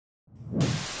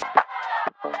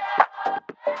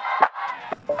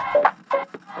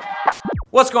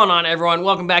What's going on, everyone?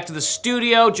 Welcome back to the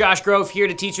studio. Josh Grove here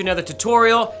to teach you another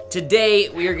tutorial. Today,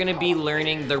 we are gonna be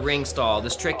learning the ring stall.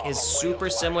 This trick is super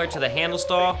similar to the handle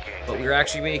stall, but we're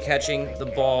actually gonna be catching the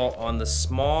ball on the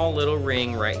small little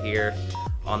ring right here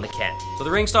on the Ken. So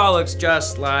the ring stall looks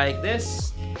just like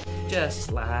this,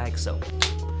 just like so.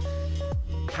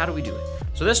 How do we do it?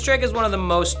 So this trick is one of the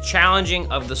most challenging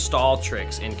of the stall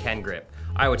tricks in Ken grip,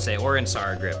 I would say, or in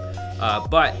Sara grip.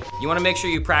 But you wanna make sure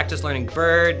you practice learning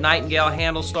bird, nightingale,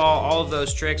 handle stall. All of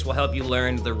those tricks will help you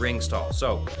learn the ring stall.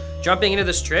 So jumping into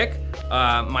this trick,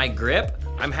 my grip,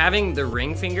 I'm having the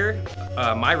ring finger,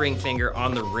 my ring finger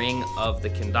on the ring of the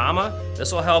Kendama.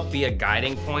 This will help be a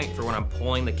guiding point for when I'm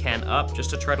pulling the Ken up, just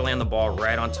to try to land the ball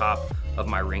right on top of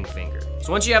my ring finger.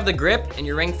 So once you have the grip and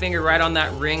your ring finger right on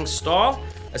that ring stall,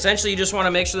 essentially you just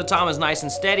wanna make sure the tama is nice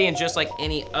and steady, and just like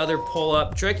any other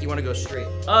pull-up trick, you wanna go straight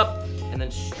up and then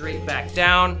straight back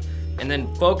down, and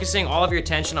then focusing all of your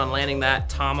attention on landing that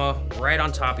tama right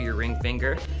on top of your ring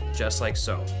finger, just like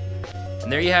so. And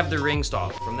there you have the ring stall.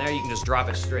 From there, you can just drop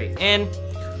it straight in,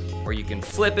 or you can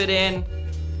flip it in.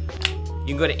 You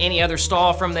can go to any other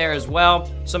stall from there as well.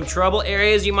 Some trouble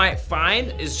areas you might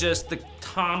find is just the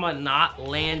tama not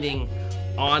landing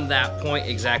on that point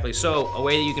exactly. So a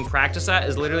way that you can practice that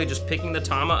is literally just picking the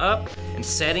tama up and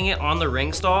setting it on the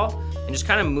ring stall, and just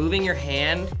kind of moving your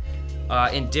hand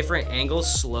in different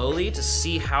angles slowly to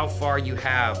see how far you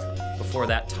have before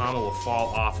that tama will fall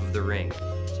off of the ring.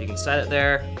 So you can set it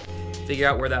there, figure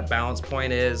out where that balance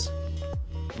point is,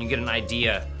 and you get an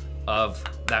idea of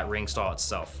that ring stall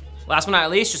itself. Last but not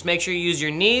least, just make sure you use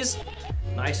your knees,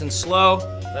 nice and slow.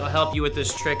 That'll help you with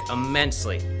this trick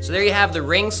immensely. So there you have the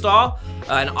ring stall,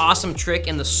 an awesome trick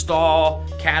in the stall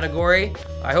category.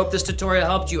 I hope this tutorial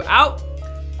helped you out.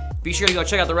 Be sure to go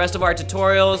check out the rest of our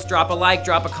tutorials. Drop a like,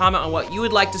 drop a comment on what you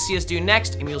would like to see us do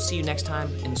next, and we'll see you next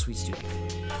time in the Sweet Studio.